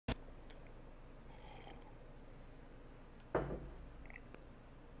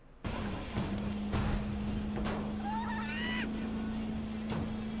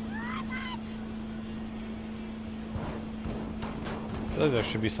feel like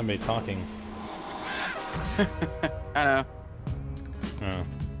there should be somebody talking. I know. Oh.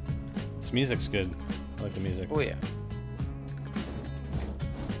 This music's good. I like the music. Oh yeah.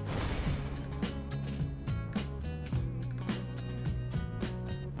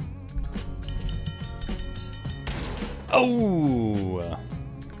 Oh!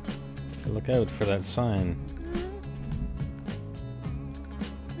 Look out for that sign.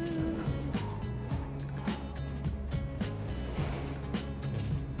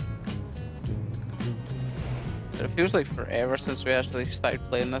 But it feels like forever since we actually started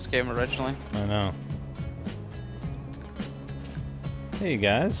playing this game originally. I know. Hey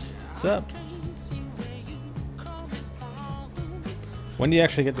guys, what's up? When do you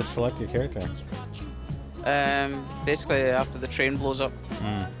actually get to select your character? Basically after the train blows up.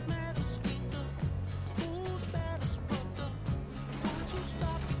 Mm.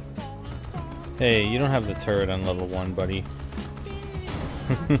 Hey, you don't have the turret on level 1, buddy.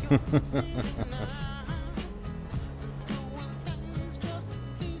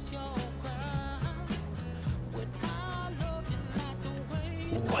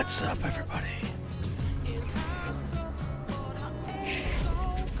 What's up, everybody?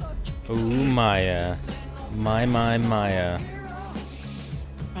 Ooh, Maya. My, Maya.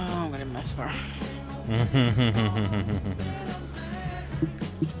 Oh, I'm gonna miss her.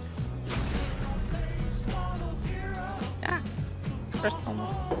 Ah, crystal.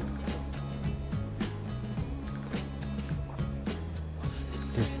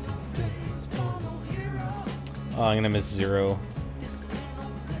 Oh, I'm gonna miss Zero.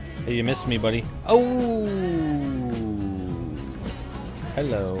 Hey, you missed me, buddy. Oh!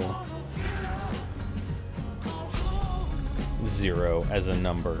 Hello. Zero as a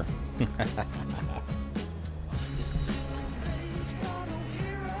number.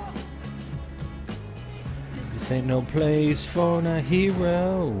 This ain't no place for a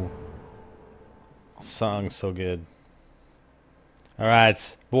hero. Song's so good.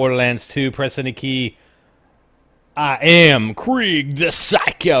 Alright, Borderlands 2, press any key. I am Krieg the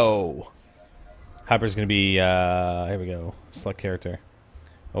Psycho. Hyper's gonna be, here we go. Select character.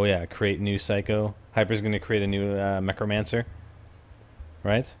 Oh yeah, create new Psycho. Hyper's gonna create a new Necromancer.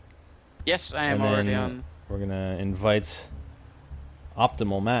 Right? Yes, I am already on. We're gonna invite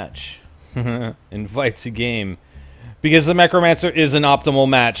optimal match. Invite to game. Because the Necromancer is an optimal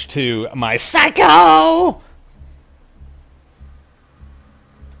match to my Psycho!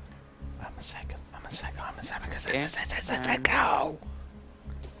 I'm a Psycho. Psycho.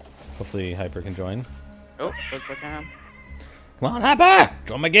 Hopefully Hyper can join. Oh, looks like I am. Come on, Hyper!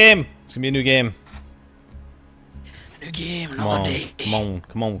 Join my game! It's gonna be a new game. New game, another day.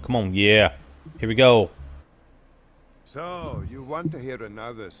 Come on, yeah. Here we go. So, you want to hear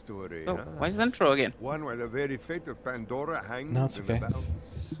another story, Oh, huh? why's the intro again? One where the very fate of Pandora hangs No, it's in the okay.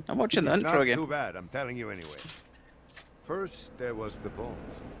 balance. I'm watching the intro Not again. too bad, I'm telling you anyway. First, there was the vault.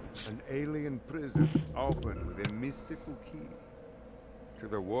 An alien prison opened with a mystical key. To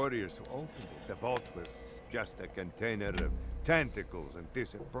the warriors who opened it, the vault was just a container of tentacles and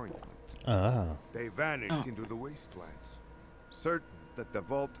disappointment. Ah. They vanished into the wastelands, certain that the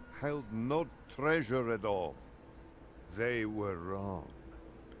vault held no treasure at all. They were wrong.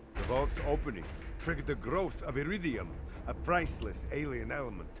 The vault's opening triggered the growth of iridium, a priceless alien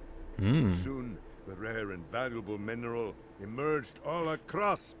element. Soon, the rare and valuable mineral emerged all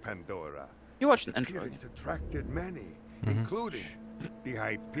across Pandora. You watched the intro again. Appearance attracted many, including the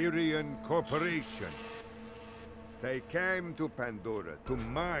Hyperion Corporation. They came to Pandora to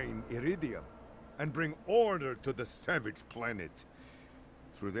mine iridium and bring order to the savage planet.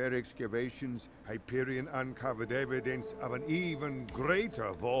 Through their excavations, Hyperion uncovered evidence of an even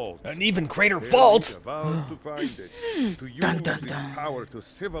greater vault. An even greater Their vault! leader vowed to find it, to use its power to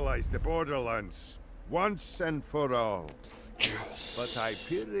civilize the Borderlands, once and for all. But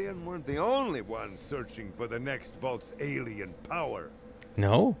Hyperion weren't the only ones searching for the next vault's alien power.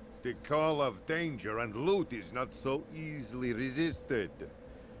 No? The call of danger and loot is not so easily resisted.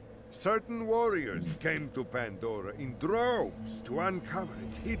 Certain warriors came to Pandora in droves to uncover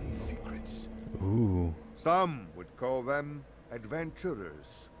its hidden secrets. Ooh. Some would call them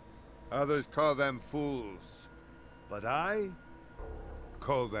adventurers. Others call them fools. But I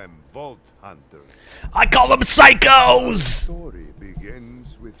call them vault hunters. I call them psychos! The story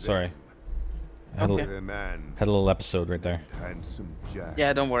begins with Sorry. them. Had A man, a little episode right there. handsome Jack.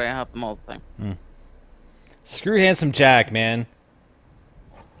 Yeah, don't worry, I have them all the time. Screw Handsome Jack, man.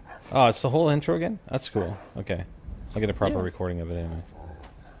 Oh, it's the whole intro again? That's cool. Okay. I'll get a proper recording of it anyway.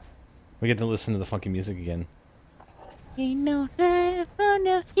 We get to listen to the funky music again. Ain't no life for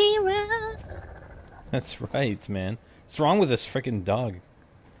no hero. That's right, man. What's wrong with this freaking dog?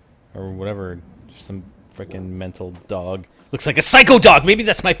 Or whatever. Some freaking mental dog. Looks like a psycho dog! Maybe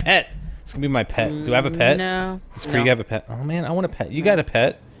that's my pet! It's gonna be my pet. Do I have a pet? No. Does Krieg have a pet? Oh man, I want a pet. You got a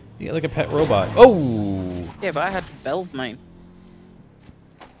pet. You got like a pet robot. Oh! Yeah, but I had to build mine.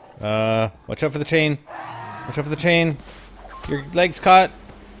 Watch out for the chain. Watch out for the chain. Your leg's caught.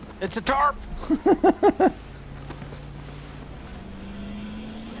 It's a tarp!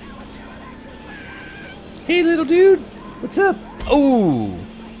 Hey, little dude. What's up? Oh!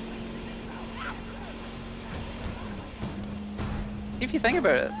 If you think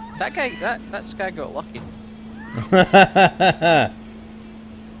about it, that guy, that guy got lucky.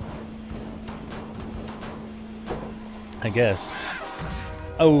 I guess.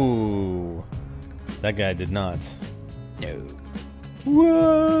 Oh, that guy did not. No.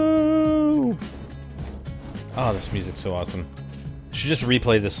 Whoa! Oh, this music's so awesome. I should just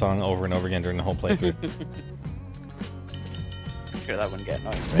replay this song over and over again during the whole playthrough. I'm sure that wouldn't get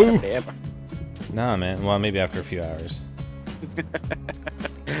annoying for Boo. anybody ever. Nah, man. Well, maybe after a few hours.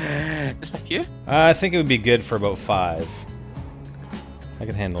 Just a few? I think it would be good for about 5. I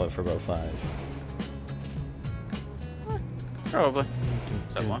could handle it for about 5. Probably.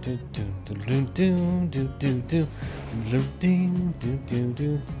 Somewhat.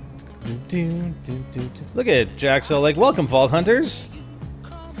 Look at Jaxo, like, welcome, Vault Hunters!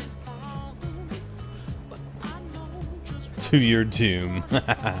 To your doom.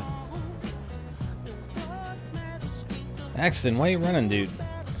 Axton, why are you running, dude?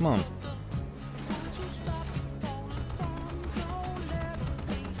 Come on.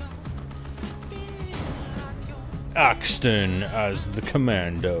 Axton as the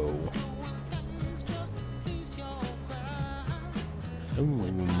commando.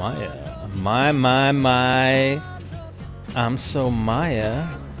 Ooh, Maya. My. I'm so Maya.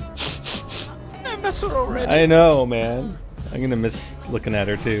 I miss her already. I know, man. I'm gonna miss looking at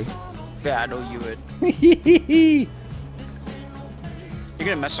her, too. Yeah, I know you would. You're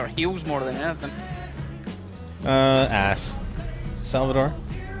gonna miss her heels more than anything. Ass. Salvador?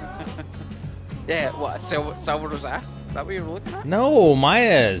 Yeah, what? Salvador's ass? Is that what you're looking at? No,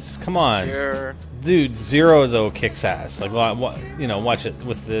 Maya's. Come on. Sure. Dude, Zero, though, kicks ass. Like, what? You know, watch it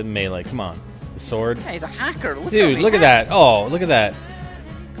with the melee. Come on. The sword. Yeah, he's a hacker. Dude, look at that. Oh, look at that.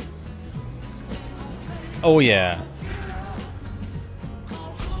 Oh, yeah.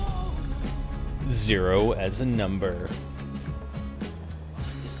 Zero as a number.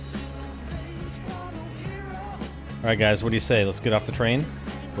 Alright, guys, what do you say? Let's get off the train?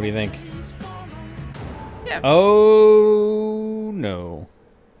 What do you think? Yeah. Oh, no.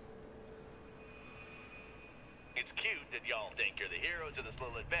 It's cute that y'all think you're the heroes of this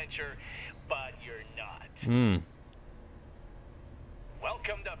little adventure, but you're not. Hmm.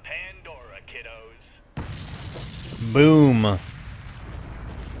 Welcome to Pandora, kiddos. Boom.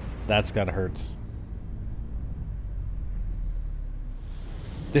 That's gotta hurt.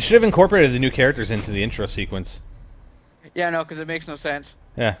 They should have incorporated the new characters into the intro sequence. Yeah, no, because it makes no sense.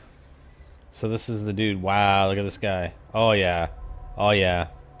 Yeah. So this is the dude. Wow, look at this guy. Oh, yeah. Oh, yeah.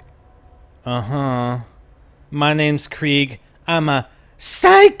 Uh-huh. My name's Krieg. I'm a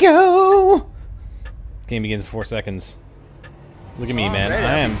psycho! Game begins in 4 seconds. Look at me, man. Right,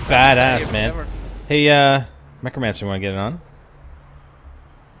 I am I'll be badass, say man. whatever. Hey, Necromancer, wanna get it on?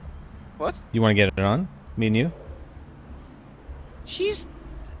 What? You wanna get it on? Me and you? She's...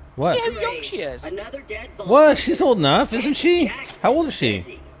 What? See how young she is. What? She's old enough, isn't she? How old is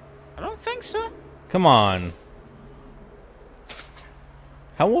she? I don't think so. Come on.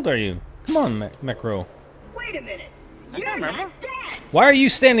 How old are you? Come on, Mecro. Wait a minute. I don't remember. Why are you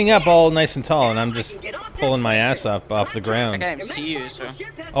standing up all nice and tall and I'm just pulling my ass up off the I ground? can't even see you, so...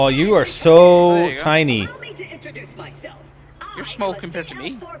 Oh, you are There so you go. tiny. You're small compared to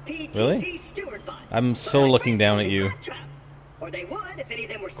me. Really? I'm so looking down at you.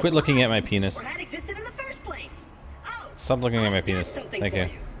 Quit looking at my penis. Stop looking at my penis. Thank you.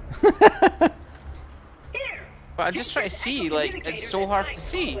 But I just try to see, like, it's so hard to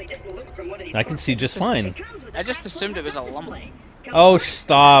see. I can see just fine. I just assumed it was a lump. Oh,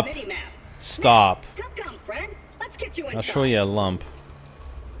 stop. Stop. I'll show you a lump.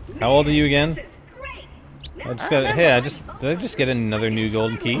 How old are you again? I just got. Hey, did I just get another new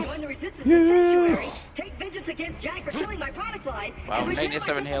golden key? Yes. Wow,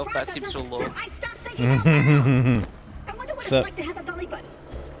 97 health, that seems so low. What's up?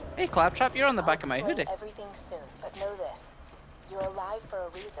 Hey, Claptrap, you're on the back of my I'll hoodie. explain everything soon, but know this. You're alive for a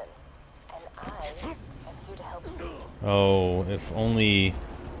reason, and I am here to help you. Oh, if only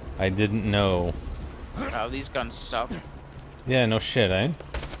I didn't know. Wow, these guns suck. Yeah, no shit, eh?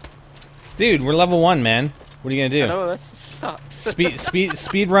 Dude, we're level 1, man. What are you I gonna do? know, this sucks.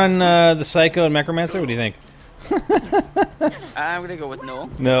 Speed run the Psycho and Necromancer? What do you think? I'm gonna go with no.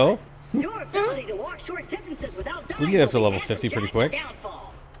 No? Your ability to walk short distances without dying We get up to will level be 50 pretty Jack's quick.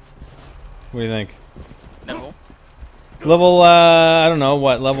 downfall. What do you think? No. Level, I don't know,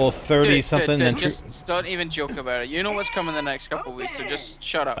 what, level 30 Dude, something? dude, Then just don't even joke about it. You know what's coming the next couple weeks, so just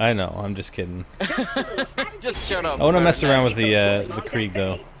shut up. I know, I'm just kidding. Just shut up. I want to about mess it around now. with the Krieg,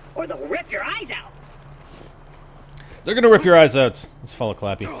 though. Or they'll rip your eyes out. They're gonna rip your eyes out. Let's follow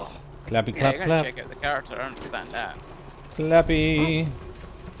Clappy. Clappy, Yeah, clap, you gotta clap. check out the character, I understand that. Clappy.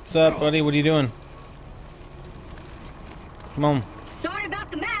 What's up, buddy? What are you doing? Come on. Sorry about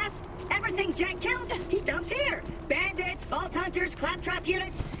the mess. Everything Jack kills, he dumps here. Bandits, vault hunters, claptrap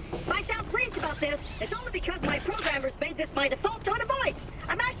units. If I sound pleased about this, it's only because my programmers made this my default tone of voice.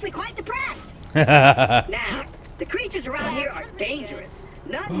 I'm actually quite depressed. Now, the creatures around here are dangerous.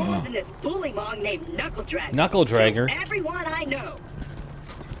 None more than this bullymong named Knuckle Dragger. Knuckle Dragger? Everyone I know.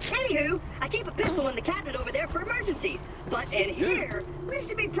 Anywho, I keep a pistol in the cabinet over there for emergencies. But in here, we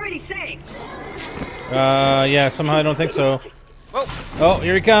should be pretty safe. Yeah, somehow I don't think so. Whoa. Oh,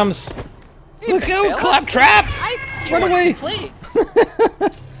 here he comes. Hey, Look big out, fella. Claptrap! He Run wants away! to play.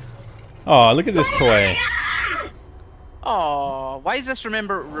 Oh, look at this toy. Oh, why does this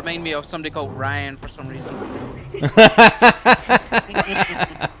remind me of somebody called Ryan for some reason?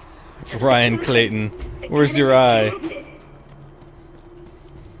 Ryan Clayton. Where's your eye?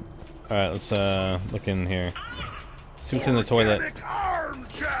 Alright, let's look in here. See what's in the toilet. Arm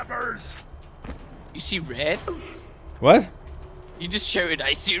jabbers! You see red? What? You just shouted,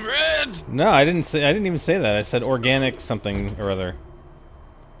 I see red! No, I didn't even say that. I said organic something or other.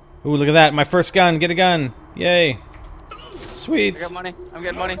 Ooh, look at that. My first gun. Get a gun. Yay. Sweet. I got money. I'm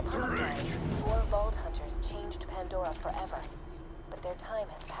getting money. Once upon a time, 4 Vault Hunters changed Pandora forever. But their time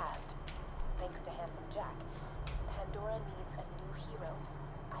has passed. Thanks to Handsome Jack, Pandora needs a new hero.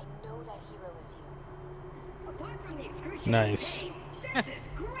 I know that hero is you. Apart from the excruciating Nice. pain, this is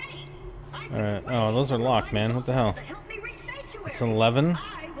great. I think Alright. the Oh, way those are to locked, man. What the hell? to help me reach Sanctuary. It's 11.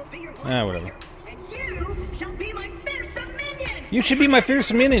 I will be your Ah, whatever. leader, and you shall be my fearsome minion. You should be my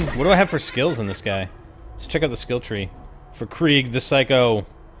fearsome minion. What do I have for skills in this guy? Let's check out the skill tree. For Krieg, the Psycho.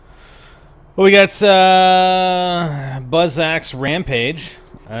 Well, we got Buzz Axe Rampage.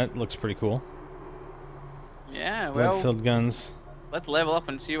 That looks pretty cool. Yeah, well, Red-filled guns. let's level up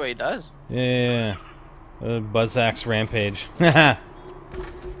and see what he does. Yeah. Buzz Axe Rampage. I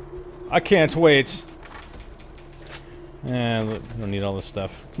can't wait. Yeah, we don't need all this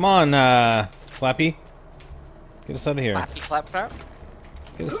stuff. Come on, Clappy. Get us out of here. Clappy claptrap.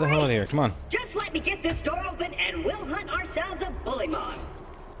 Get us the hell out of here. Come on. Just let me get this door open, and we'll hunt ourselves a bullymong.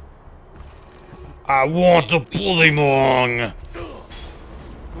 I want a Bullymong.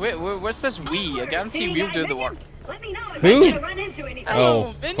 Wait, what's this we? I guarantee See we'll that do the minion? work. Let me know if Who? I'm gonna run into anything.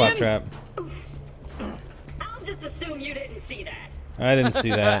 Oh, minion? Claptrap. I'll just assume you didn't see that. I didn't see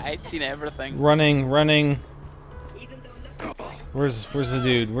that. I seen everything. Running. Even though no Where's the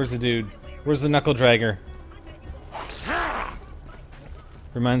dude? Where's the dude? Where's the Knuckle Dragger?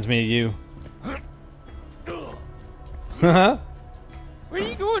 Reminds me of you. Haha. Where are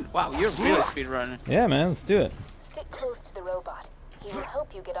you going? Wow, you're really speed running. Yeah, man, let's do it. Stick close to the robot. He will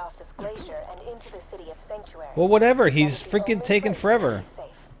help you get off this glacier and into the city of Sanctuary. Well, whatever. That He's is the freaking only taking place forever. he's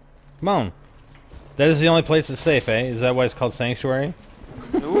safe. Come on. That is the only place that's safe, eh? Is that why it's called Sanctuary?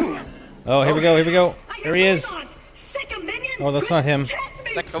 Ooh. Oh, here we go. Here we go. I hear There he is. bullymons. Sick of minion. Oh, that's not him. Protect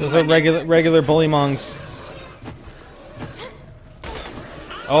me. Sick of Those are minion. regular Bullymongs.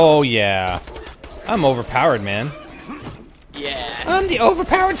 Oh yeah. I'm overpowered, man. Yeah. I'm the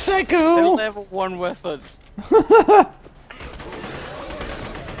overpowered They're psycho. level 1 with us.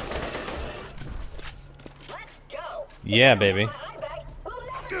 Let's go. Yeah, baby. My eye back. We'll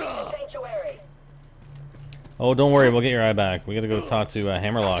never get to Sanctuary. Oh, don't worry. We'll get your eye back. We gotta go talk to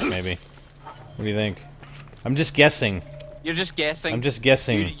Hammerlock, maybe. What do you think? I'm just guessing. You're just guessing. I'm just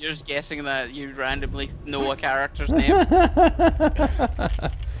guessing. You're just guessing that you randomly know a character's name.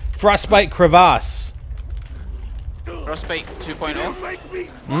 Frostbite Crevasse. Frostbite 2.0.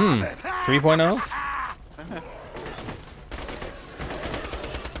 3.0?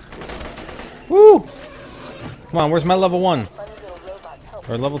 Woo! Come on, where's my level 1? Funny little robots help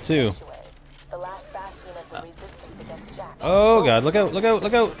Or to level reach 2. Sanctuary, the last bastion of the resistance against Jack. Oh god, look out, look out,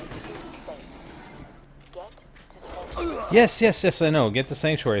 look out! Truly safe. Get to Sanctuary. Yes, I know. Get the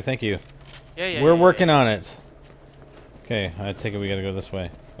Sanctuary, thank you. Yeah. We're working on it. Okay, I take it we gotta go this way.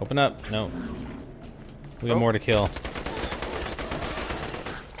 Open up. No. We got Oh. more to kill.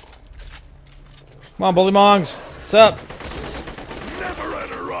 Come on, Bullymongs! What's up? Never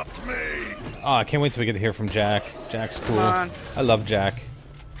interrupt me! Oh, I can't wait till we get to hear from Jack. Jack's cool. Come on. I love Jack.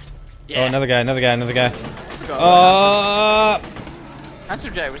 Yeah. Oh, another guy, another guy, another guy. Forgot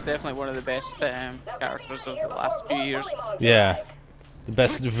Handsome Jack was definitely one of the best characters of the last few years. Yeah. The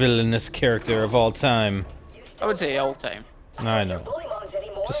best villainous character of all time. I would say all time. I know.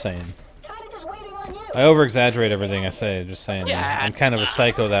 Just saying. I over-exaggerate everything I say, just saying. Yeah. I'm kind of a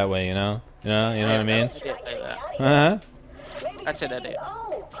psycho that way, you know? You know what I mean? Idiot like that. Uh-huh. I said idiot.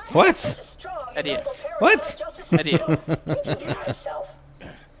 What? Idiot. What? Idiot.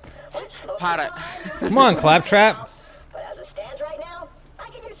 Parrot. Come on, Claptrap.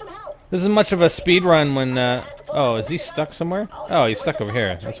 This isn't much of a speed run when, oh, is he stuck somewhere? Oh, he's stuck over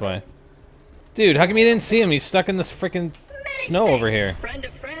here. That's why. Dude, how come you didn't see him? He's stuck in this freaking snow over here.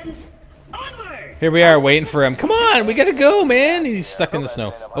 Here we are waiting for him. Come on, we gotta go, man. He's stuck in the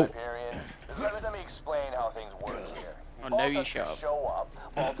snow. Oh. Let me explain how things work here. Oh, now you show up.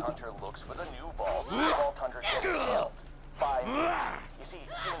 Vault Hunter looks for the new vault. Vault Hunter gets killed by me. You see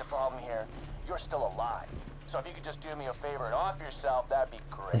the problem here? You're still alive. So if you could just do me a favor and off yourself, that'd be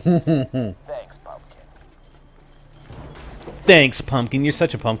great. Thanks, Pumpkin. Thanks, Pumpkin. You're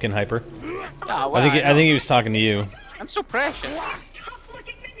such a pumpkin, Hyper. Oh, well, I think he was talking to you. I'm so precious.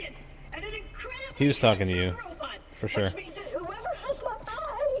 He was talking to you, for sure.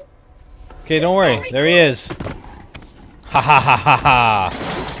 Okay, don't worry. There he is. Ha ha ha ha ha.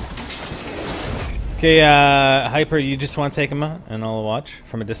 Okay, Hyper, you just want to take him out, and I'll watch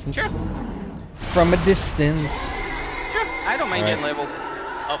from a distance. Sure. From a distance. Sure. I don't mind getting leveled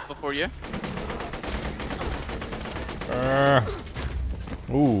up before you.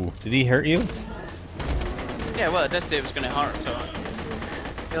 Ooh, did he hurt you? Yeah, well, it did say it was gonna hurt, so.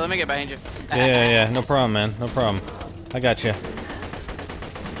 Yeah, let me get behind you. Yeah, no problem, man. No problem. I got you.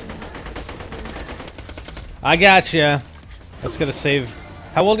 I got you. Let's get a save.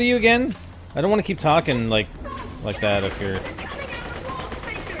 How old are you again? I don't want to keep talking like that if you're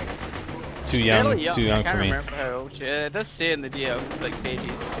too young for me. I can't remember how old you are. It does say in the DL, like,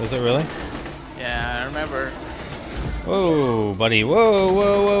 pages. Is it really? Yeah, I remember. Whoa, buddy. Whoa,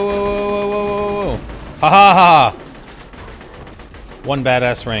 whoa, whoa, whoa, whoa, whoa, whoa, whoa. Ha ha ha! One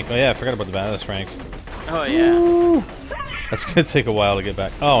badass rank. Oh yeah, I forgot about the badass ranks. Oh yeah. Woo. That's gonna take a while to get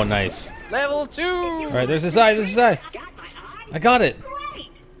back. Oh, nice. Level 2! Alright, there's his eye, there's his eye. I got it.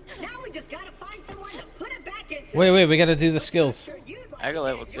 Wait, we gotta do the skills. I got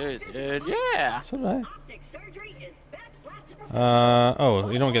level 2, dude. Yeah! So did I. Oh,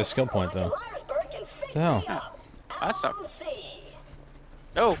 you don't get a skill point though. What the hell? That sucks.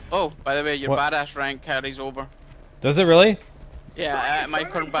 Oh, by the way, your badass rank carries over. Does it really? Yeah, my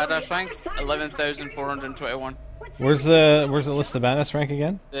current badass rank, 11,421. Where's the list of badass rank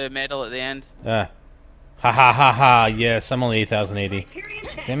again? The medal at the end. Ha ha ha ha, yes, I'm only 8,080.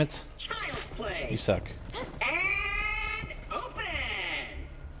 Damn it. You suck.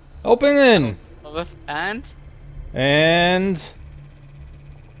 Open! And?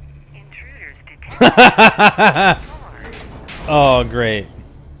 Oh, great.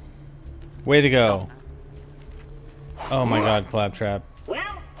 Way to go. Oh my god, Claptrap.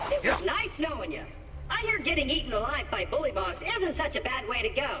 Well, it was nice knowing you. I hear getting eaten alive by bullybogs isn't such a bad way to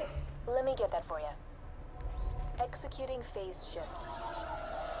go. Let me get that for you. Executing phase shift.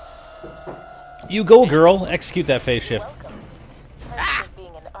 You go, girl. Execute that phase shift. Welcome. Thanks to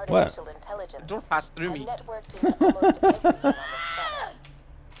being an artificial intelligence, Don't pass through I'm me. networked into almost everything on this planet.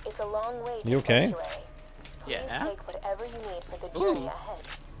 It's a long way to You okay? sanctuary. Please Yeah. take whatever you need for the journey ahead.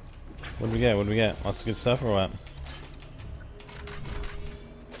 What do we get? What do we get? Lots of good stuff or what?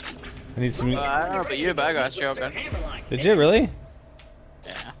 I need some... I don't know about you, but I got a shotgun. Did you really?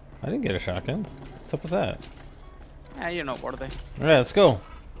 Yeah. I didn't get a shotgun. What's up with that? Yeah, you're not worthy. Alright, let's go.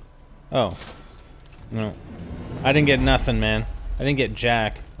 Oh. No. I didn't get nothing, man. I didn't get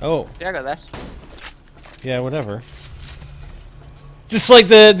jack. Oh. Yeah, I got this. Yeah, whatever. Just like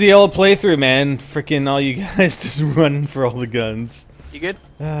the old playthrough, man. Freaking all you guys just running for all the guns. You good?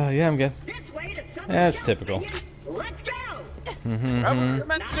 Yeah, I'm good. Yeah, it's typical. Let's go.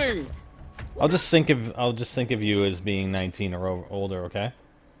 Commencing! I'll just think of you as being 19 or older, okay?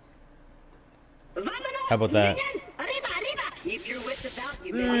 How about that? Keep your wits about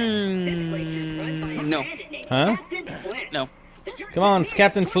you, Billy. This place is run by a No. bandit named Huh? Captain Flint. No. Come on, it's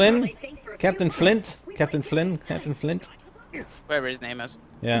Captain Flynn. Captain Flint. Captain Flynn. Captain Flint. Whatever his name is.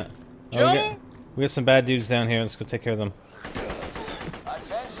 Yeah. Oh, Joe? we got some bad dudes down here. Let's go take care of them.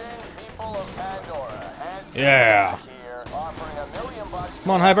 Attention, people of Pandora. Hanson Yeah. here, offering $1 million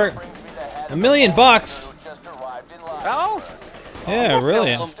Come on, Hybert. brings me the head $1 of million the bucks. who just arrived in line. Oh! Yeah,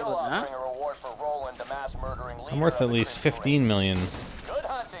 really. Still offering a reward for Roland, the mass murdering leader I'm worth of at the least Crimson 15 million. Race. Good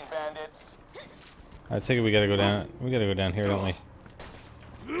hunting, bandits. I take it we gotta go down. We gotta go down here, don't we?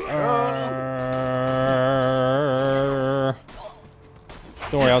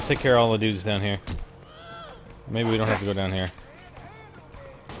 Don't worry, I'll take care of all the dudes down here. Maybe we don't have to go down here.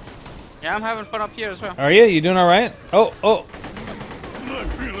 Yeah, I'm having fun up here as well. Are you? You doing all right? Oh, oh.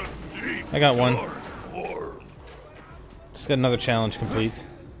 I got one. Just got another challenge complete.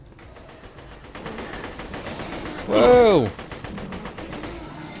 Whoa!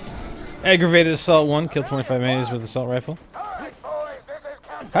 Aggravated assault 1, killed 25 enemies with assault rifle.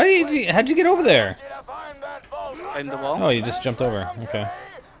 How'd you get over there? In the wall. Oh, you just jumped over. Okay.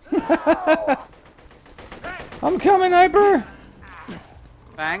 I'm coming, Hyper!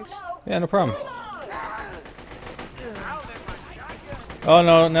 Thanks. Yeah, no problem. Oh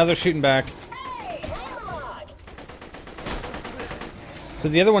no, now they're shooting back. So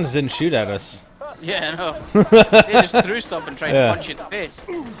the other ones didn't shoot at us. Yeah, no. They just threw stuff and tried to punch you in the face.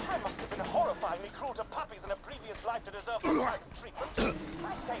 I must have been horrifyingly cruel to puppies in a previous life to deserve this type of treatment.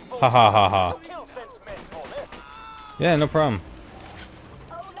 I say, Ha ha ha ha. kill fence men for me. Yeah, no problem.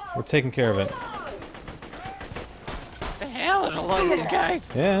 We're taking care of it. The hell is a lot of these guys?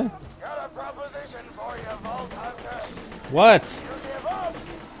 Yeah. Got a proposition for you, Vault Hunter. What? You give up,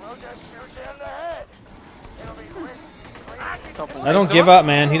 we'll just shoot you in the head. It'll be quick, clean. I don't give up,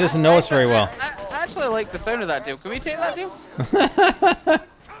 man. He doesn't know us very well. I actually like the sound of that deal. Can we take that deal?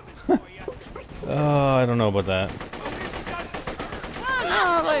 Oh, I don't know about that.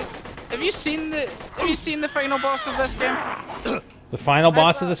 No, like, have you seen the final boss of this game? The final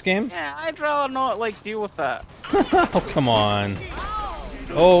boss of this game? Yeah, I'd rather not like deal with that. Oh, come on.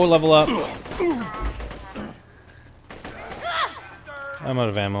 Oh, level up. I'm out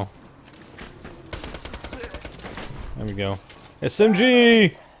of ammo. There we go.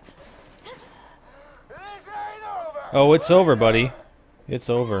 SMG! Oh, it's over, buddy. It's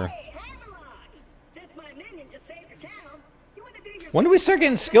over. When do we start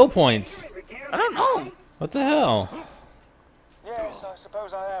getting skill points? I don't know. What the hell? Yes, I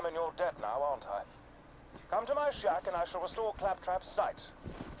suppose I am in your debt now, aren't I? Come to my shack and I shall restore Claptrap's sight.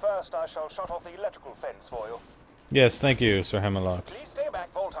 First, I shall shut off the electrical fence for you. Yes, thank you, Sir Hammerlock. Please stay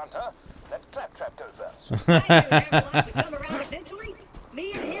back, Vault Hunter. Let Claptrap go first.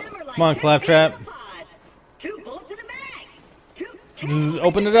 Come on, Claptrap. 2 bullets in a mag.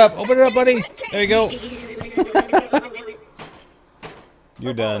 Open it up, buddy. There you go.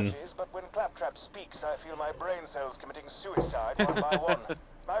 You're done. Apologies, but when Claptrap speaks, I feel my brain cells committing suicide one by one.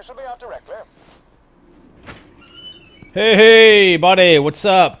 I shall be out directly. Hey, buddy, what's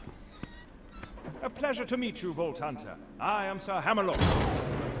up? A pleasure to meet you, Vault Hunter. I am Sir Hammerlock.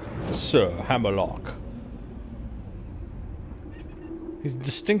 Sir Hammerlock. He's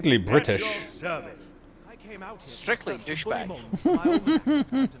distinctly British. At your service. I came out here Strictly to search douchebag. for my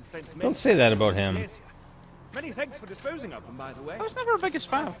old man, Fence Don't say that about him. Many thanks for disposing of them, by the way. I was never a biggest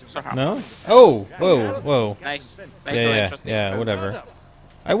fan of Sir Hammer. No? Oh, whoa, whoa. Nice. Yeah, whatever.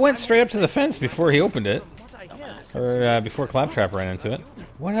 I went straight up to the fence before he opened it. Or before Claptrap ran into it.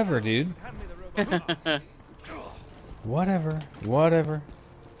 Whatever, dude. Whatever.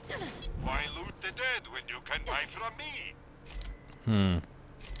 Why loot the dead when you can buy from me?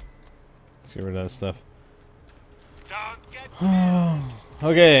 Let's get rid of that stuff. Don't get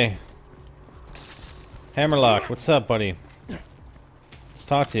Okay. Hammerlock, what's up, buddy? Let's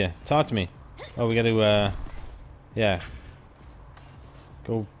talk to you. Talk to me. Oh, we gotta, yeah.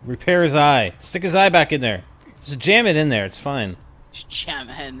 Go repair his eye. Stick his eye back in there. Just jam it in there. It's fine. Just jam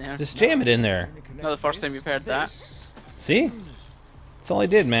it in there. Just jam it in there. Not the first time you've heard that. See? That's all I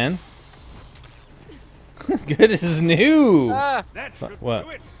did, man. Good as new. Ah, What?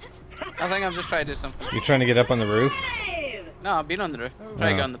 I think I'm just trying to do something. You trying to get up on the roof? No, I've been on the roof. Trying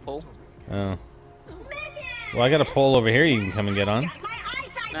to get on the pole. Oh. Well, I got a pole over here you can come and get on.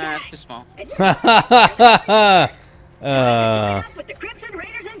 Nah, it's too small. Uh,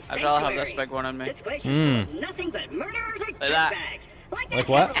 I'd rather have this big one on me. Like that. Like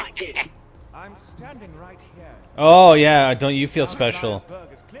what? I'm standing right here. Oh yeah, don't you feel special? Oh,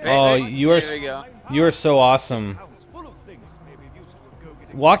 Right, you are there we go. you are so awesome.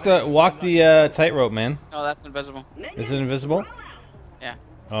 Walk the tightrope, man. Oh, that's invisible. Is it invisible? Yeah.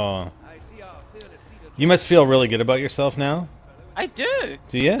 Oh. You must feel really good about yourself now. I do.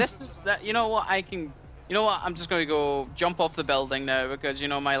 Do you? This is that. You know what? I can. You know what? I'm just gonna go jump off the building now because you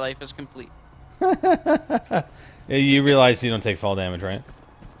know my life is complete. You realize you don't take fall damage, right?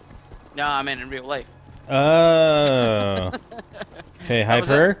 No, I mean in real life. Oh. Okay,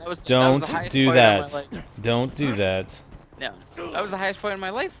 Hyper. that was the Don't highest do point of my that. life. Don't do that. No, that was the highest point in my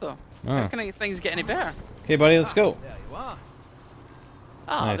life, though. Oh. How can things get any better? Okay, buddy, let's go. There you are.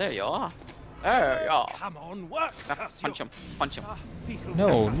 Oh, Nice. there you are. Oh, yeah. Come on, work. Curse Punch you. him. Punch him. Fecal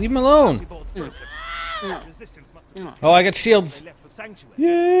No, matter. leave him alone. Board's broken. Resistance must have Oh, I got shields. they left for sanctuary.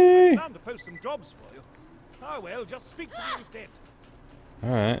 Yay! Plan to post some jobs for you. Oh well, just speak to me instead.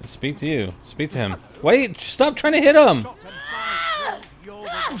 Alright, speak to you. Speak to him. Wait, stop trying to hit him! Shot and fired. You're the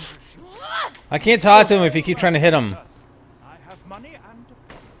one to shoot. I can't talk to him if you keep trying to hit him. I have money and.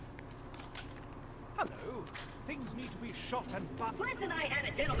 Hello. Things need to be shot and buttoned. Flint and I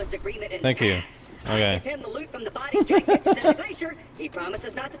had a gentleman's agreement in Thank the you. past. I Okay. give him the loot from the bodies Jack catches at the glacier. He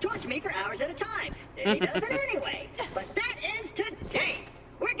promises not to torture me for hours at a time. He does it anyway. But that ends today.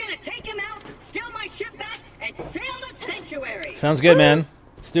 We're gonna take him out, steal my ship back, and sail to Sanctuary. Sounds good, man.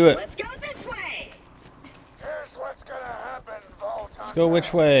 Let's do it. Let's go this way. Here's what's gonna happen, Vault Let's go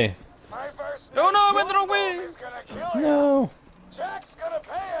which way? My first Oh, no, I went the wrong way. is gonna kill you. No. Jack's gonna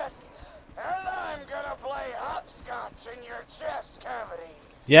pay us, and I'm gonna play hopscotch in your chest cavity.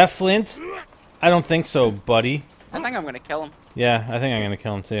 Yeah, Flint? I don't think so, buddy. I think I'm gonna kill him. Yeah, I think I'm gonna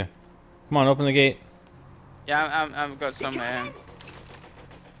kill him too. Come on, open the gate. Yeah, I've got some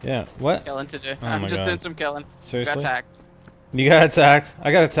Yeah, what? killing to do. Oh I'm my just God. doing some killing. Seriously? Got attacked. You got attacked.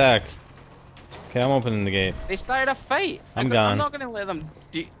 I got attacked. Okay, I'm opening the gate. They started a fight. I'm I'm gone. not gonna let them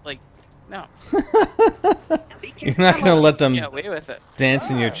no. You're not gonna let them Get away with it. dance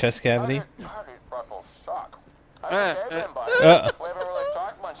in your chest cavity? Target buckles suck. I Uh, forgave him, buddy. uh. We haven't really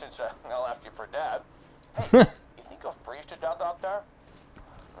talked much since I left you for dead. Hey, you think you'll freeze to death out there?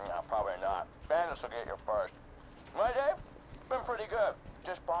 No, probably not. Bandits will get you first. My day? Been pretty good.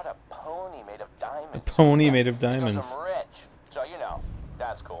 Just bought a pony made of diamonds. Pony made of Because diamonds. I'm rich. So, you know,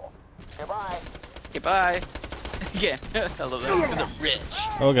 that's cool. Goodbye. Goodbye. Yeah, I love that. Because I'm rich.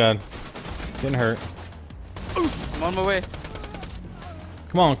 Oh god. Getting hurt. I'm on my way.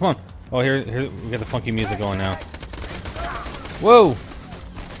 Come on, come on. Oh, here we got the funky music going now. Whoa!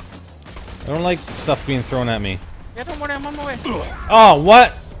 I don't like stuff being thrown at me. Yeah, don't worry, I'm on my way. Oh,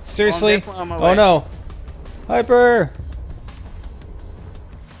 what? Seriously? definitely on my Oh way. no. Hyper!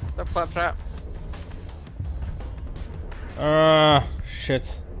 The claptrap.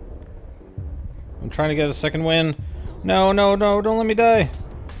 Shit. I'm trying to get a second win. No, no, no, don't let me die.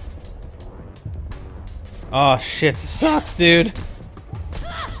 Oh shit, this sucks, dude.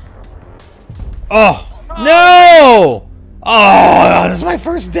 Oh, no! Oh, this is my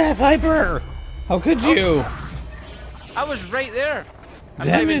first death, Hyper! How could you? I was right there. I'm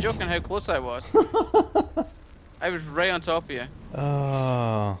Damn not even it. joking how close I was. I was right on top of you.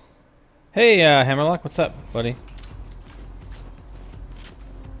 Oh. Hey, Hammerlock, what's up, buddy?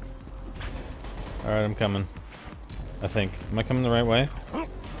 Alright, I'm coming. I think. Am I coming the right way?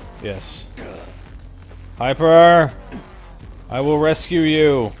 Yes. Hyper! I will rescue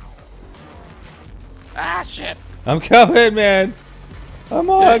you. Ah, shit. I'm coming, man! I'm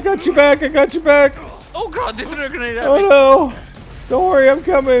on! I got you back! I got you back! Oh god, they threw a grenade at Oh me. no! Don't worry, I'm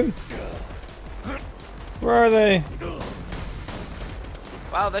coming! Where are they?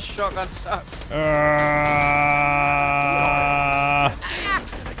 Wow, this shotgun sucks.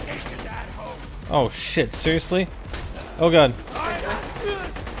 Oh shit, seriously? Oh god.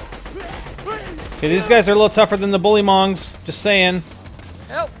 Okay, these guys are a little tougher than the bullymongs. Just saying.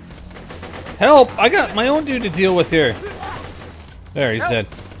 Help! Help! I got my own dude to deal with here. There, he's dead.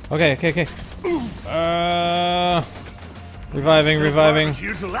 Okay, okay, okay. Reviving, reviving.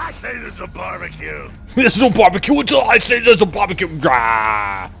 Barbecue till I say there's a barbecue. This is a barbecue until I say there's a barbecue.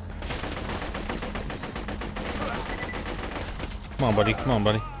 Rah! Come on, buddy. Come on,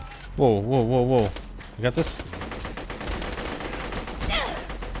 buddy. Whoa, whoa, whoa, whoa. You got this?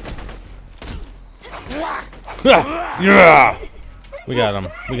 Yeah! We got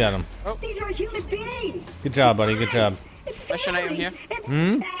him. We got him. These are human beings. Good job, buddy. Good job. Mission item here.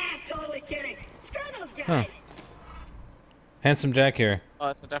 Hmm? Totally kidding. Screw those guys. Huh. Handsome Jack here. Oh,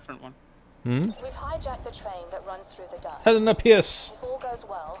 it's a different one. Hmm? We've hijacked the train that runs through the dust. Helena Pierce. If all goes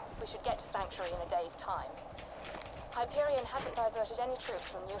well, we should get to Sanctuary in a day's time. Hyperion hasn't diverted any troops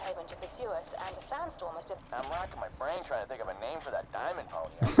from New Haven to pursue us, and a sandstorm has I'm racking my brain trying to think of a name for that diamond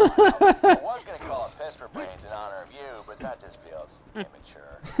pony. I was going to call it Piss for Brains in honor of you, but that just feels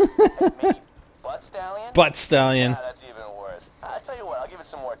immature. Hey, maybe Butt Stallion? Butt Stallion. Yeah, that's even worse. I'll tell you what, I'll give it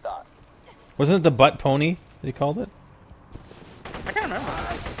some more thought. Wasn't it the butt pony that he called it? I can't remember.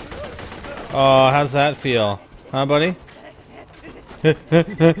 Oh, how's that feel? Huh, buddy?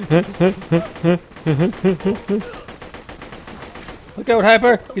 Look out,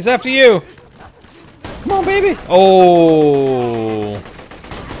 Hyper! He's after you! Come on, baby! Oh!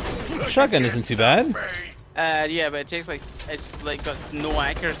 Shotgun isn't too bad. Yeah, but it takes it's got no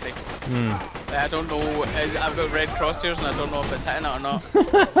accuracy. I don't know. I've got red crosshairs and I don't know if it's hitting it or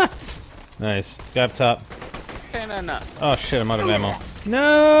not. Nice. Guy up top. Okay, no. Oh shit, I'm out of ammo.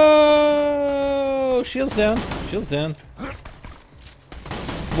 No! Shield's down. Shield's down.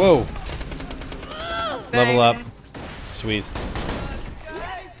 Whoa. Level up. Sweet.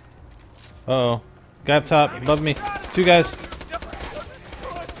 Uh-oh. Guy up top, above me. 2 guys.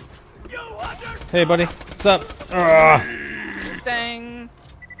 Hey, buddy. What's up? Dang.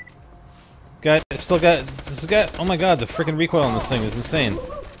 Still got... Oh my god, the freaking recoil on this thing is insane.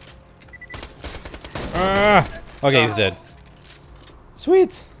 Okay, he's dead.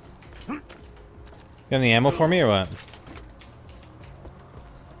 Sweet. Got any ammo for me or what?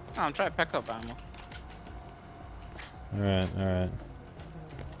 Oh, I'm trying to pick up ammo. Alright, alright.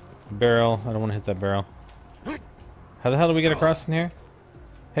 Barrel. I don't want to hit that barrel. How the hell do we get across in here?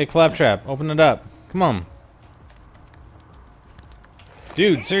 Hey, Claptrap, open it up. Come on.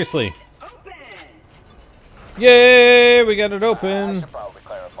 Dude, seriously. Yay, we got it I open. should probably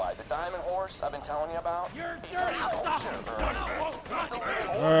clarify. The diamond horse I've been telling you about.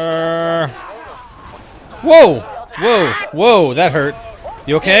 Whoa! Whoa! Whoa! That hurt.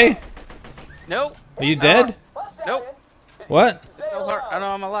 You okay? Nope. Are you dead? Nope. What? Still hurt. I know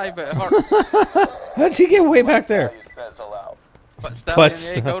I'm alive, but it hurt. How'd you get way back there? But stallion,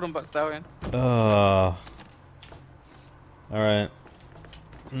 yeah, you got him, but stallion. Alright.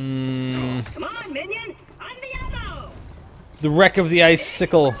 Come on, minion! On the ammo! The wreck of the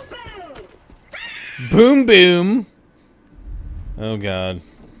icicle. Boom boom! Oh god.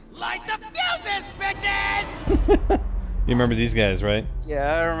 Light the fuses, bitches! You remember these guys, right?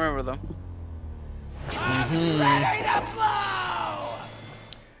 Yeah, I remember them.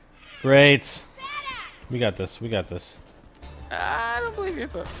 Great. We got this. We got this. I don't believe you,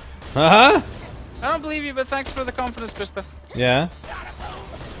 but... Uh-huh? I don't believe you, but thanks for the confidence booster. Yeah?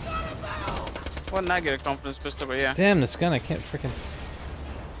 Wasn't that good a confidence booster, but yeah. Damn, this gun, I can't freaking...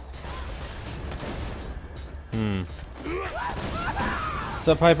 What's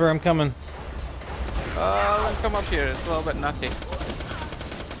up, Piper? I'm coming. Let me come up here. It's a little bit nutty.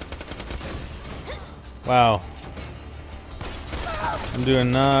 Wow. I'm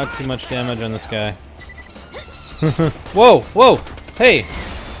doing not too much damage on this guy. Whoa! Whoa! Hey!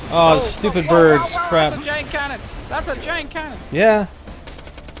 Oh, stupid birds. Crap. That's a giant cannon. That's a giant cannon. Yeah.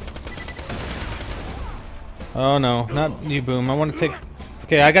 Oh no, not you, Boom. I want to take...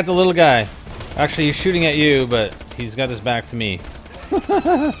 Okay, I got the little guy. Actually, he's shooting at you, but he's got his back to me.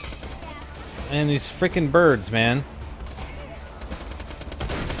 And these freaking birds, man.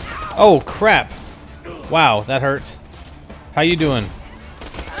 Oh, crap. Wow, that hurts. How you doing?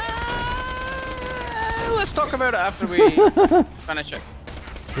 Let's talk about it after we finish it.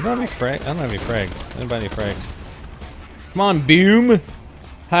 You don't have any frags? I don't have any frags. I didn't buy any frags. Come on, Boom.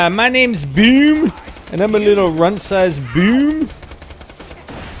 Hi, my name's Boom, and I'm a little runt-sized Boom.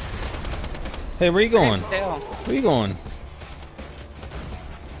 Hey, where you going? Where you going?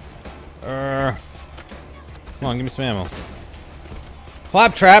 Come on, give me some ammo.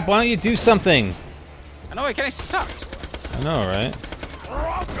 Claptrap, why don't you do something? I know, it kind of sucks. I know, right?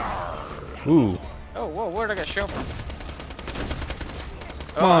 Ooh. Oh, whoa, where did I get shot from?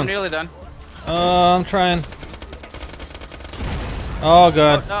 Come Oh, on. I'm nearly done. I'm trying. Oh,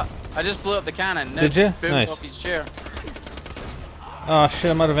 God. Oh, no, I just blew up the cannon. Did you? Boomed Nice. off his chair. Oh,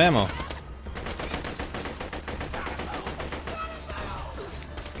 shit, I'm out of ammo.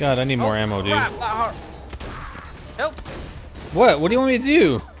 God, I need more ammo, dude. Crap, that hurt. Help! What? What do you want me to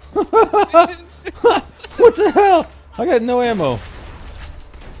do? What the hell? I got no ammo.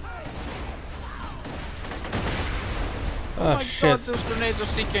 Oh my shit. God, those grenades are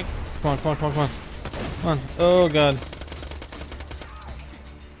seeking. Come on, come on, come on, come on. Come on. Oh, God.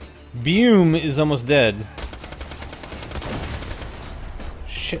 Boom is almost dead.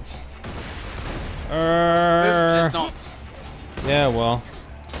 Shit. It's not. Yeah, well.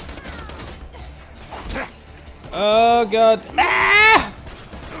 Oh, God. Ah!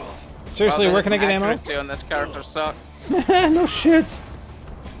 Seriously, Well, where can I get ammo? accuracy on this character sucks. No shit.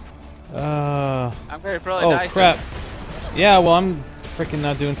 I'm very probably Oh, die crap. Yeah, well, I'm freaking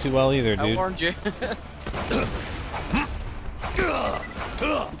not doing too well either, soon. I dude. warned you.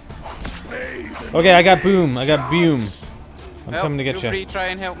 Okay, I got Boom. I got Boom. I'm Help, coming to get feel free you. to try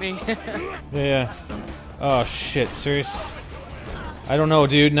and help me. Yeah. Oh, shit. Serious? I don't know,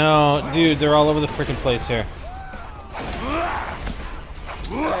 dude. No, dude, they're all over the freaking place here.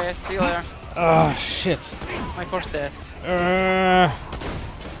 Okay, see you later. Oh, shit. My first death.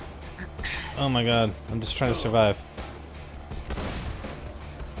 Oh my god. I'm just trying to survive.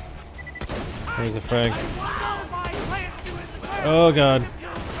 There's a frag. Oh god.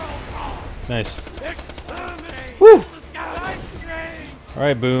 Nice. Woo!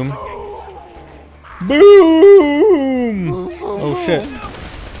 Alright, Boom. Boom! Oh shit.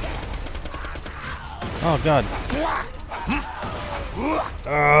 Oh god.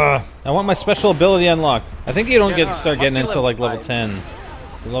 I want my special ability unlocked. I think you don't start getting until like level 10.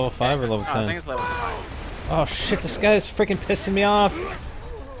 Is it level 5 or level 10? I think it's level 5. Oh shit, this guy is freaking pissing me off.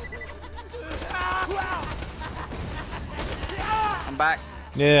 I'm back.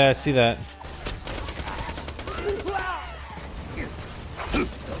 Yeah, I see that.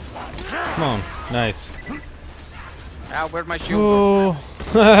 Come on, nice. Ow, where'd my shield go?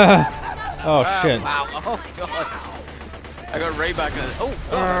 Oh, oh shit. Wow, oh god. I got right back in this. Oh,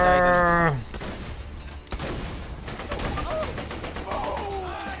 oh, I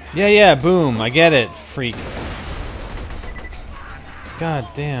died. Yeah, boom. I get it, freak. God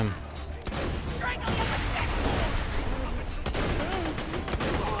damn.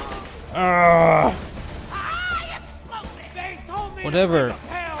 Whatever.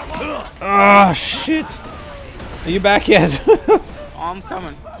 Ah, shit. Are you back yet? Oh, I'm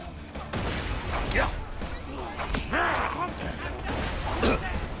coming.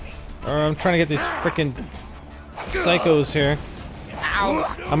 I'm trying to get these freaking psychos here.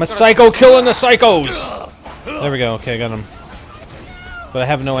 Ow. I'm a psycho killing the psychos! There we go. Okay, I got him. But I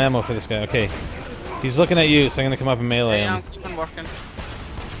have no ammo for this guy. Okay. He's looking at you, so I'm gonna come up and melee Yeah, him. I'm keeping working.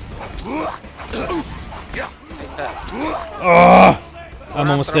 I'm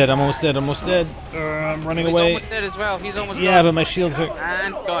almost dead. I'm almost dead. I'm almost dead. I'm running He's away. almost dead as well. He's almost Yeah, gone. but my shields are...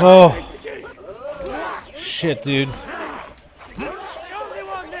 And gone. Oh. Shit, dude.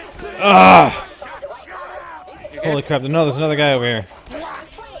 Ah! Holy crap. No, there's another guy over here.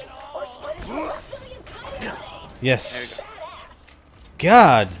 Yes.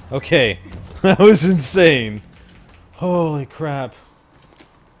 God. Okay. That was insane. Holy crap.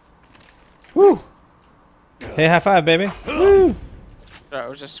 Woo! Hey, high five, baby. Woo! Right, I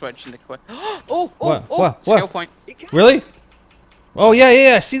was just switching the quick. Oh, What? skill point. Really? Oh,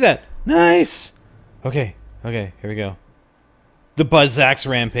 yeah, I see that. Nice! Okay, here we go. The Buzz Axe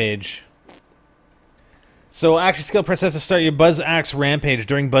Rampage. So, action skill, press F to start your Buzz Axe Rampage.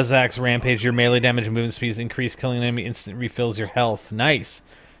 During Buzz Axe Rampage, your melee damage and movement speed is increased. Killing an enemy instant refills your health. Nice!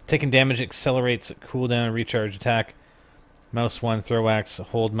 Taking damage accelerates cooldown and recharge attack. Mouse 1, throw axe,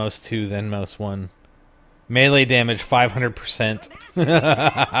 hold mouse 2, then mouse 1. Melee damage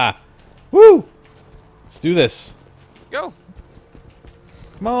 500%. Woo! Let's do this. Go.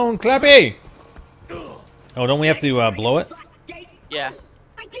 Come on, Clappy! Oh, don't we have to blow it? Yeah.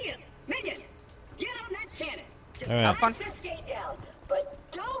 Idea! Minion! Get on that cannon! Just Alright. Have fun. this gate down, but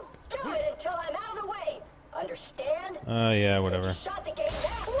don't do it until I'm out of the way! Understand? Oh, yeah, whatever. Shot the gate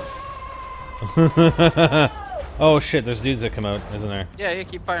Oh, shit, there's dudes that come out, isn't there? Yeah,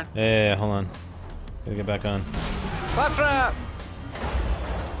 keep firing. Yeah, hold on. Gotta get back on. Claptrap!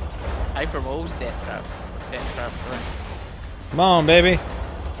 Hyper Wolves, Death Trap. Death Trap, right. Come on, baby.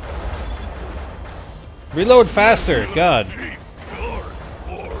 Reload faster, God.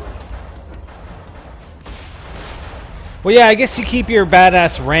 Well, yeah, I guess you keep your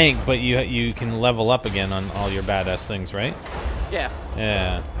badass rank, but you can level up again on all your badass things, right? Yeah.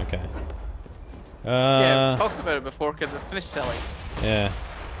 Yeah, okay. Yeah, we talked about it before because it's kind of silly. Yeah.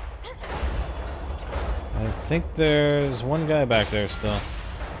 I think there's one guy back there still.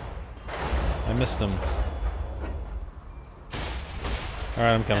 I missed him.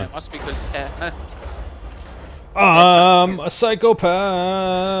 Alright, I'm coming. It must be because A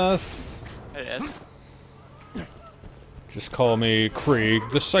psychopath. it is. Just call me Krieg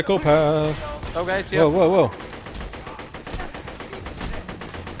the Psychopath. Oh, guys, yeah. Whoa.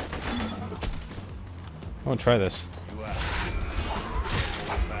 I want to try this.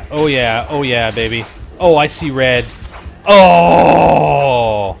 Oh yeah, baby. Oh, I see red.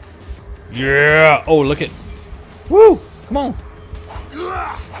 Oh! Yeah! Oh, look at... Woo! Come on!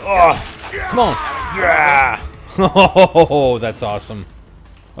 Oh, come on! Yeah! Oh, that's awesome.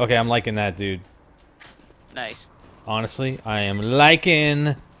 Okay, I'm liking that, dude. Nice. Honestly, I am liking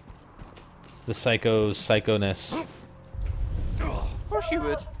the psychoness. Of course you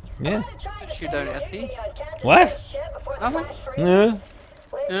would. Yeah. Shoot down at T. What? Nothing. Yeah.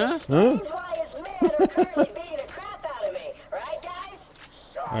 Yeah.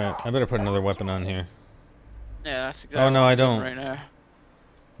 Alright, I better put another weapon on here. Yeah, that's exactly Oh, no, what I I'm doing don't. right now.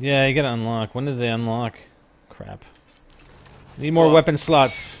 Yeah, you gotta unlock. When did they unlock? Crap. Need more Well- weapon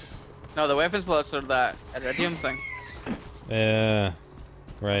slots. No, the weapon slots are that iridium thing. Yeah.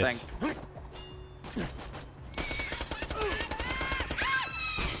 Right. Thing.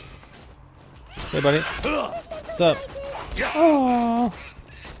 Hey, buddy. What's up? Oh.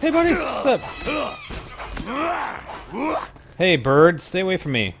 Hey, buddy. What's up? Hey, bird. Stay away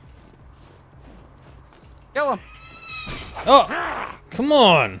from me. Kill him. Oh, come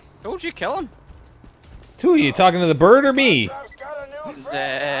on. Told you, kill him. Who are you talking to, the bird or me? Trump's got a new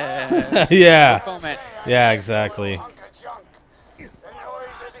friend. Yeah. Comment. Yeah, exactly. Hunk of junk. The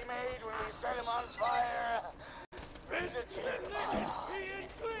noises he made when we set him on fire. Brings a tear to my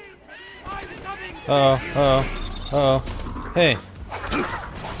eye. Oh. Hey.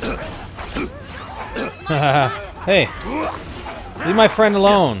 Hey. Leave my friend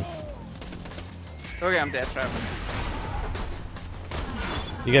alone. Okay, I'm death trap.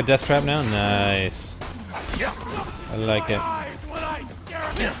 You got death trap now? Nice. I like it.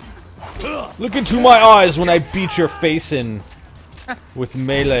 Look into my eyes when I beat your face in with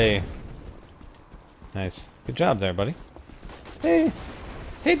melee. Nice. Good job there, buddy. Hey.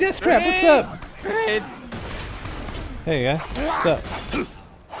 Hey, death trap, what's up? Great. Hey, guy. What's up?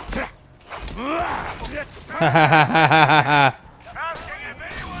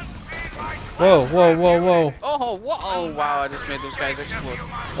 Whoa. Oh, whoa, wow, I just made those guys explode.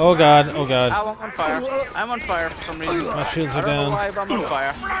 Oh god. Ow, I'm on fire. I'm on fire for some reason. My shields are I don't know down. why, but I'm on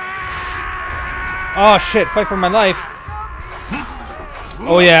fire. Oh shit, fight for my life.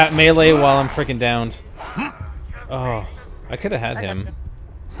 Oh yeah, melee while I'm freaking downed. Oh, I could have had him.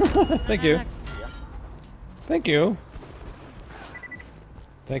 Thank you. Thank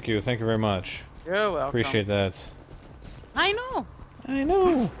you very much. You're welcome. Appreciate that. I know.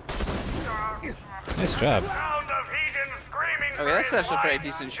 Nice job. Okay, that's actually a pretty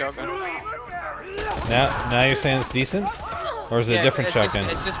decent shotgun. Now you're saying it's decent? Or is it a different shotgun?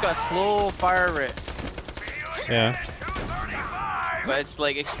 It's just got slow fire rate. Yeah. But it's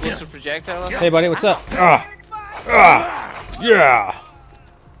like explosive projectile. Hey buddy, what's up? Yeah!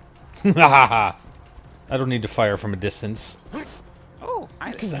 I don't need to fire from a distance. Oh,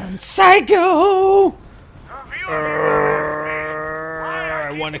 Because I'm psycho!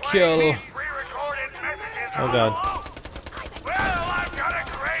 I want to kill. Oh god.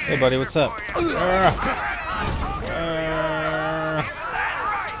 Hey buddy, what's up?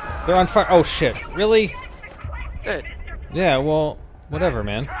 They're on fire. Oh shit, really? good. Yeah, well, whatever,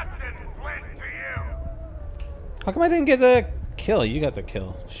 man. How come I didn't get the kill? You got the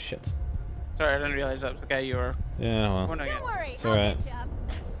kill. Shit. Sorry, I didn't realize that was the guy you were. Yeah, well. Don't worry, It's alright.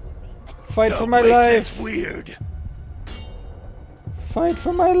 Fight for my life! Weird. Fight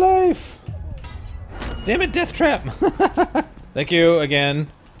for my life! Damn it, death trap! Thank you again.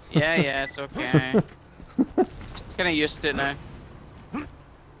 Yeah, it's okay. Kinda used to it now.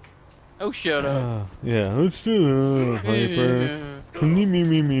 Oh, shut up. Yeah, let's do that, Piper.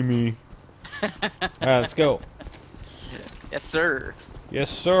 Me. Alright, let's go. Yes, sir. Yes,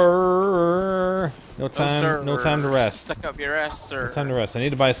 sir. No time. sir. No time to rest. Stuck up your ass, sir. No time to rest. I need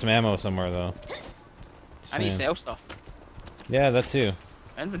to buy some ammo somewhere though. I need to Saying. sell stuff. Yeah, that too.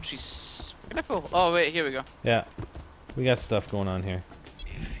 Inventory's kinda full. Oh, wait, here we go. Yeah, we got stuff going on here.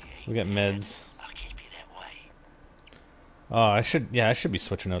 We got meds. Oh, I should. Yeah, I should be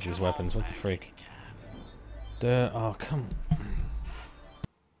switching out these weapons. What the freak? Oh, come.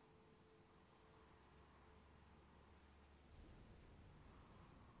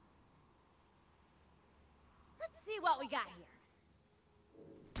 Let's see what we got here.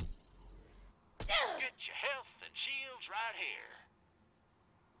 Get your health and shields right here.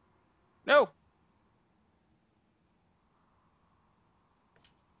 No.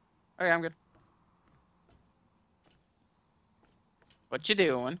 Okay, I'm good. What you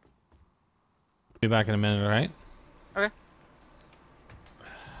doing? Be back in a minute, alright? Okay.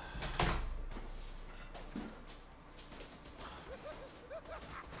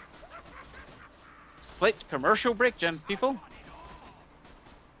 Slight commercial break, Jen, people.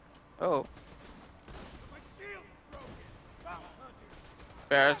 Oh.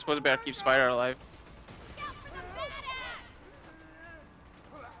 I suppose I better keep Spider alive.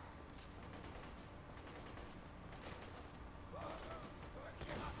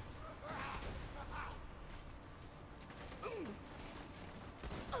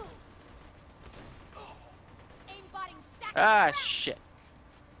 Ah, shit.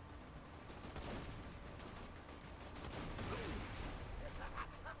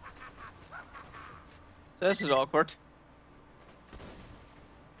 So this is awkward.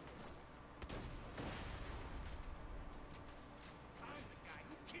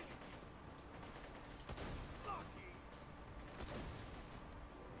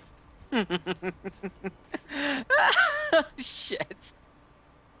 Shit.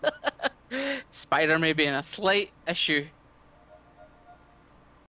 Spider may be in a slight issue.